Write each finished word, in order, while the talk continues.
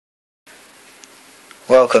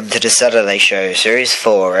Welcome to the Saturday Show, Series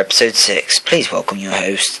 4, Episode 6. Please welcome your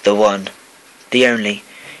host, the one, the only,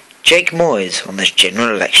 Jake Moyes on this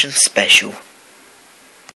general election special.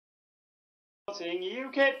 Voting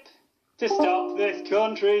UKIP to stop this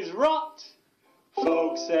country's rot.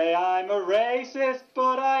 Folks say I'm a racist,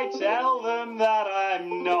 but I tell them that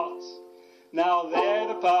I'm not. Now they're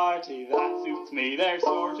the party that suits me. They're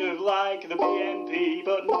sort of like the BNP,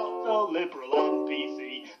 but not the Liberal and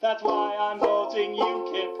PC. That's why I'm voting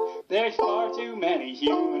UKIP. There's far too many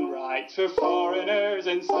human rights for foreigners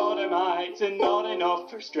and sodomites, and not enough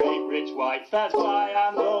for straight rich whites. That's why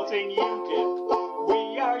I'm voting UKIP.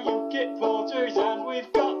 We are UKIP voters, and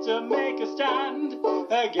we've got to make a stand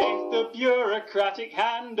against the bureaucratic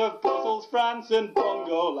hand of Brussels, France and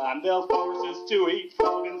Bongoland. They'll force us to eat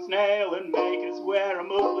frog and snail and make us wear a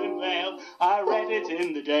muslin veil. I read it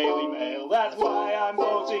in the Daily Mail. That's why I'm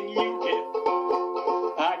voting UKIP.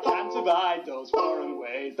 I can't abide those foreign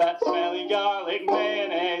ways, that smelly garlic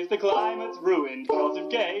mayonnaise. The climate's ruined because of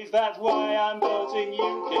gays. That's why I'm voting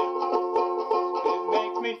UKIP. It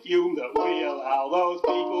makes me fume that we allow those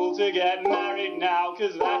people to get married now,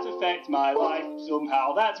 'cause that affects my life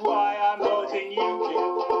somehow. That's why I'm voting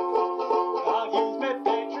UKIP. I'll use my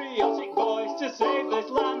patriotic voice to save this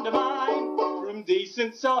land of mine from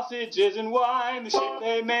decent sausages and wine. The shit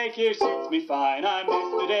they make here suits me fine. I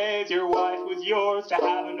miss the days your wife was yours to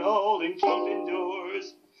have and hold and keep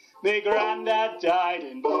indoors. My granddad died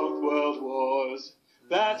in both world wars.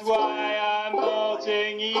 That's why I'm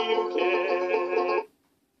voting UKIP.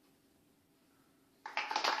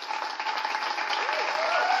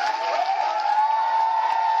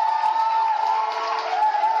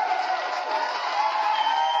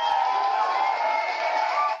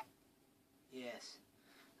 Yes,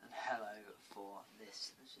 and hello for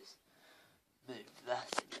this. Let's just move that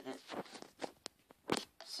a minute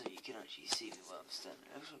so you can actually see me while I'm standing.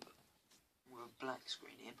 Actually, we're a black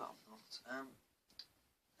screen here, but I'm not.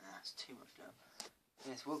 That's too much now.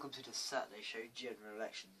 Yes, welcome to the Saturday Show General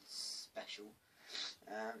Election Special.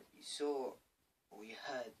 You saw, or you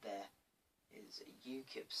heard there, is a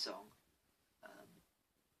UKIP song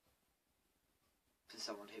for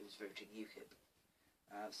someone who was voting UKIP.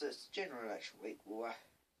 So it's General Election Week. We'll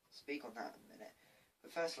speak on that in a minute.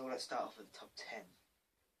 But first of all, let's start off with the top 10.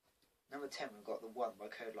 Number 10, we've got The One by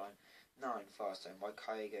Codeline. 9, Firestone by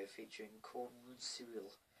Kygo featuring Cornwall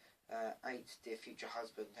Cyril. 8, Dear Future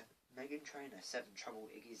Husband, Meghan Trainor. 7, Trouble,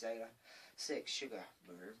 Iggy Azalea. 6, Sugar,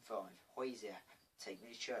 Maroon 5. Hozier, Take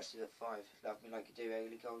Me to Church at 5. Love Me Like You Do,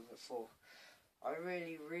 Ellie Goulding at 4. I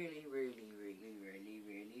really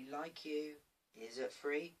like you. Is at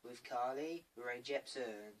 3 with Carly Rae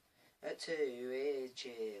Jepsen. At 2 is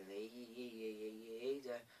Chili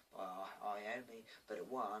by Iommi. But at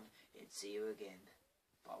 1 it's See You Again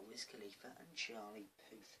by Wiz Khalifa and Charlie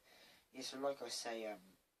Puth. Yeah, so like I say,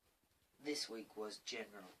 this week was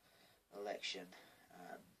general election.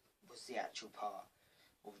 Was the actual part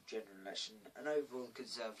of general election, and overall the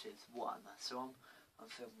Conservatives won. So I'm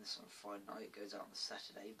filming this on Friday night. It goes out on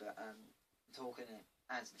Saturday, but talking it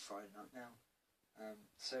as the Friday night now.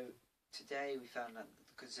 So today we found out that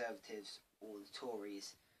the Conservatives, or the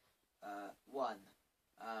Tories, won.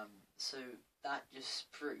 So that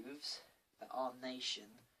just proves that our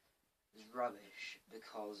nation is rubbish,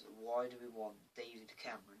 because why do we want David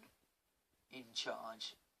Cameron in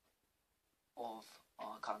charge of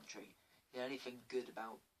our country? The only thing good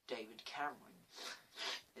about David Cameron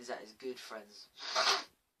is that he's good friends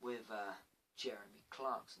with Jeremy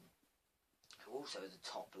Clarkson, who also is a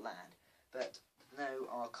top lad. But no,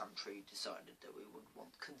 our country decided that we would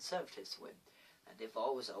want Conservatives to win, and if I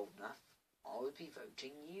was old enough, I would be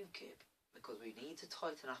voting UKIP, because we need to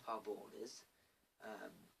tighten up our borders.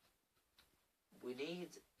 We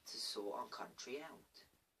need to sort our country out.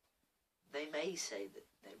 They may say that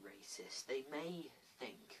they're racist. They may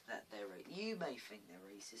think that they're racist. You may think they're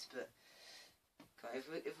racist, but if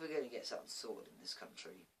we're going to get something sorted in this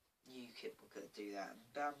country, UKIP we're going to do that.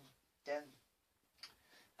 And then,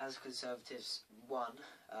 as Conservatives won,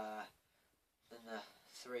 then the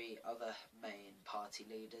 3 other main party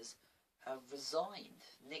leaders have resigned.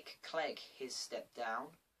 Nick Clegg, his stepped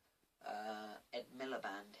down. Ed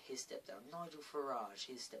Miliband, his stepped down. Nigel Farage,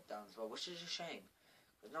 his stepped down as well, which is a shame.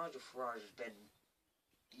 But Nigel Farage has been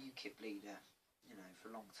UKIP leader, for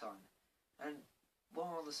a long time. And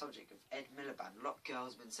while on the subject of Ed Miliband, a lot of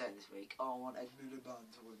girls have been saying this week, oh, I want Ed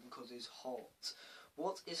Miliband to win because he's hot.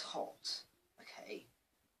 What is hot? Okay.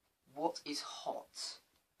 What is hot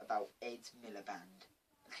about Ed Miliband?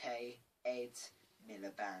 Okay, Ed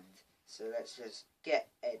So let's just get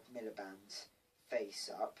Ed Miliband's face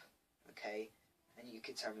up, okay? and you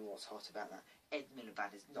can tell me what's hot about that. Ed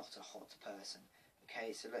Miliband is not a hot person.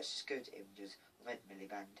 Okay, so let's just go to images of Ed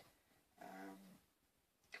Miliband.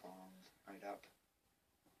 Come on, load up.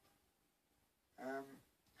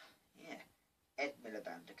 Yeah, Ed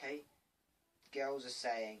Miliband. Okay, girls are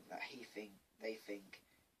saying that they think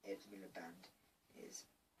Ed Miliband is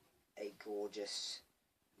a gorgeous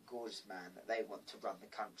man that they want to run the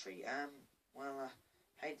country. Well,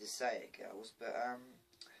 I hate to say it, girls, but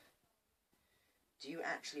do you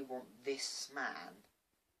actually want this man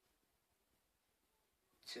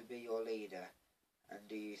to be your leader, and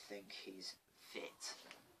do you think he's fit?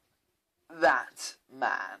 That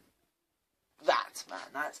man, that's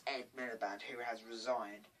Ed Miliband, who has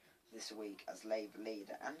resigned this week as Labour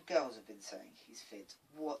leader, and girls have been saying he's fit.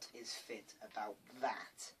 What is fit about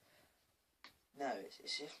that? No,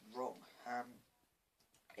 it's just wrong.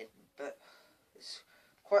 But it's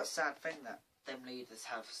quite a sad thing that them leaders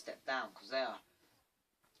have stepped down, because they are,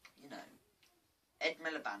 you know, Ed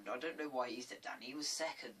Miliband, I don't know why he stepped down. He was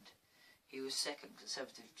second.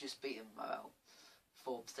 Conservative just beat him about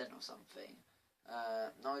 4% or something.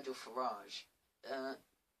 Nigel Farage,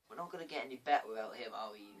 we're not going to get any better without him,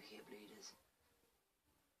 are we, you hip leaders?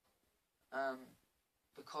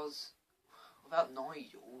 Because without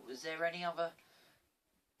Nigel, is there any other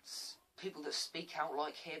people that speak out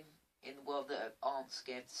like him in the world that aren't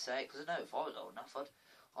scared to say it? Because I know if I was old enough,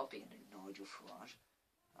 I'd be a new Nigel Farage.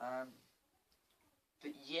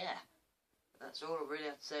 But yeah, that's all I really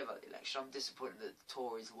have to say about the election. I'm disappointed that the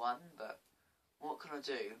Tories won, but what can I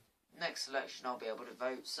do? Next election I'll be able to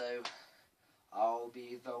vote, so I'll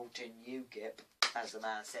be voting UKIP, as the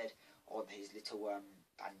man said on his little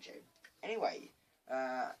banjo. Anyway,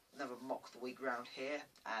 another Mock the Week round here,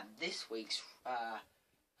 and this week's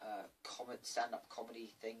stand-up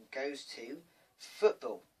comedy thing goes to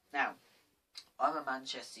football. Now, I'm a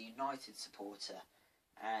Manchester United supporter,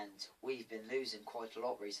 and we've been losing quite a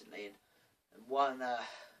lot recently, and one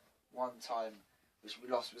time which we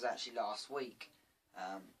lost was actually last week.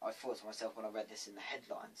 I thought to myself when I read this in the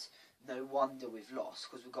headlines, no wonder we've lost,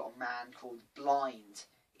 because we've got a man called Blind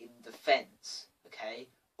in defence, okay?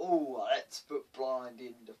 Oh, let's put Blind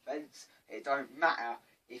in defence. It don't matter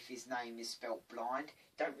if his name is spelt Blind.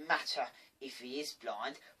 It don't matter if he is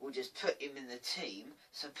blind. We'll just put him in the team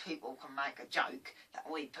so people can make a joke that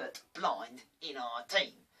we put Blind in our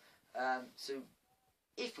team. So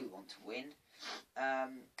if we want to win,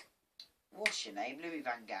 what's your name? Louis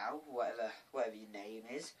Van Gaal, whatever your name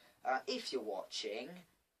is. If you're watching,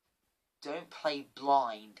 don't play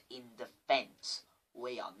Blind in defence.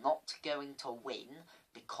 We are not going to win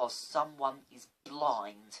because someone is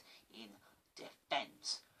blind in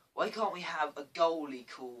defence. Why can't we have a goalie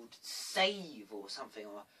called Save or something,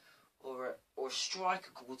 or a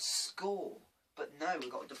striker called Score? But no,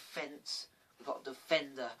 we've got a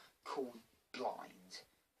defender called Blind.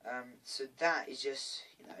 So that is just,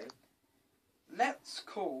 you know, let's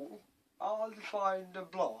call our defender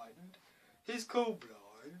Blind. He's called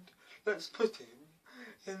Blind. Let's put him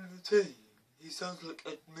in the team. He sounds like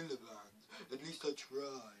Ed Miliband. At least I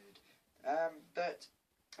tried. But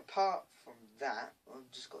apart from that,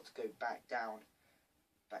 I've just got to go back down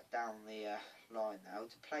the line now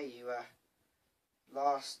to play you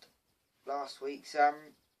last week's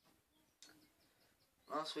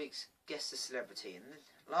Guess the Celebrity. And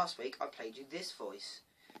last week I played you this voice.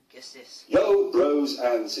 Guess this. Yo, bros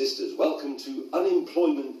and sisters, welcome to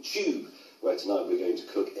Unemployment Tube, where tonight we're going to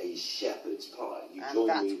cook a shepherd's pie. And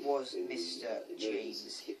that was Mr.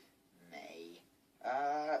 James May.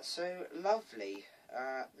 So lovely.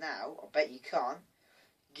 Now, I bet you can't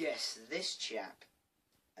guess this chap.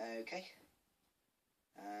 Okay.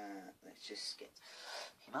 Let's just get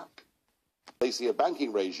him up. They see a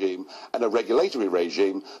banking regime and a regulatory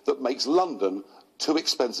regime that makes London too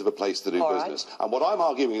expensive a place to do business. Right. And what I'm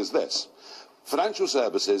arguing is this. Financial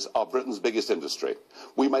services are Britain's biggest industry.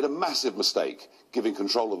 We made a massive mistake giving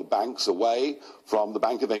control of the banks away from the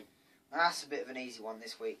Bank of England. That's a bit of an easy one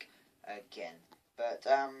this week again. But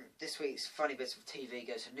this week's Funny Bits of TV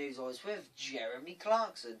goes to News Eyes with Jeremy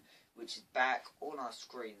Clarkson, which is back on our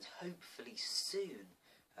screens hopefully soon,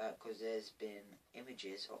 because there's been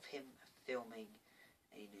images of him filming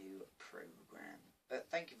a new programme. But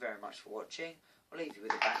thank you very much for watching. I'll leave you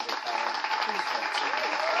with a banjo player. Please vote.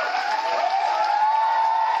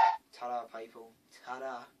 Ta-da, people.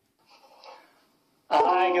 Ta-da.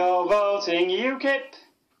 I go voting UKIP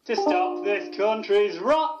to stop this country's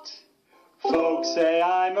rot. Folks say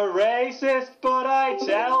I'm a racist, but I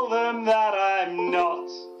tell them that I'm not.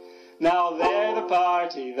 Now they're the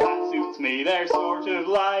party that suits me. They're sort of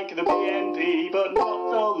like the BNP, but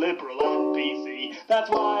not the Liberal NPC. me. That's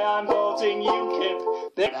why I'm voting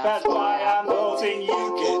UKIP. That's why I'm voting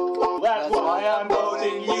UKIP. That's why I'm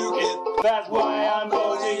voting UKIP. That's why I'm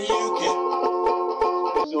voting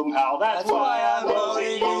UKIP. Somehow that's why I'm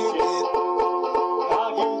voting UKIP.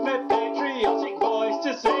 I'll use my patriotic voice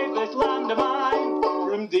to save this land of mine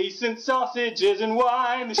from decent sausages and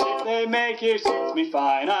wine. The shit they make here suits me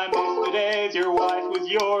fine. I miss the days your wife was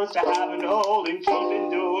yours to have and hold and keep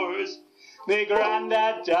indoors. My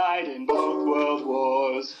granddad died in both world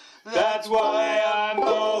wars. That's why I'm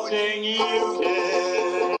voting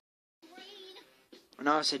UKIP. I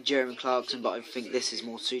know I said Jeremy Clarkson, but I think this is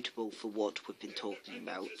more suitable for what we've been talking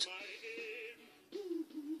about.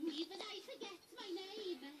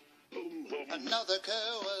 Another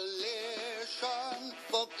coalition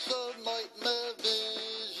fucks up my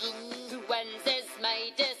vision. When's is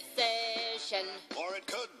my decision? Or it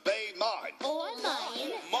could be mine. Or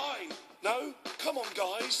mine. Mine? No? Come on,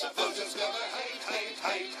 guys. The voters gonna hate.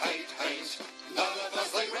 None of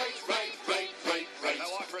us they rate.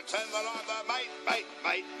 Now I pretend that I'm the mate.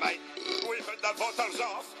 We put the voters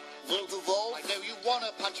off. Voters off? I know you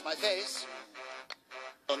wanna punch my face.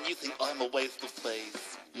 And you think I'm a waste of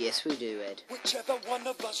space. Yes, we do, Ed. Whichever one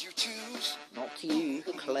of us you choose. Not you,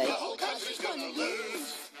 Clay. The whole country's gonna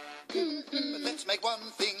lose. But let's make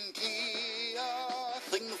one thing clear.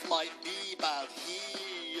 Things might be bad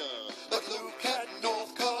here, but look at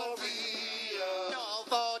North Korea. No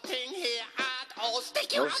voting here at all.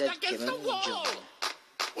 Stick your Well said, hand against Kevin the wall. John.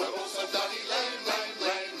 We're all so bloody lame.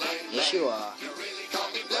 Yes, you are. You really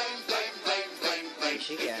can't be blamed. Yes,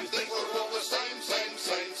 you can. You think we're all the same.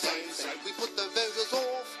 We put the voters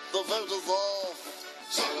off.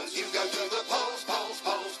 So as you go to the polls.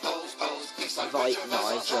 Right,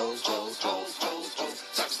 Nigel.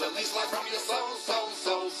 Touch the least life from your soul.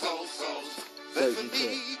 Vote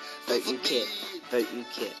UKIP. Vote UKIP. Vote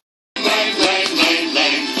UKIP.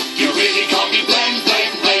 Lame. You really can't.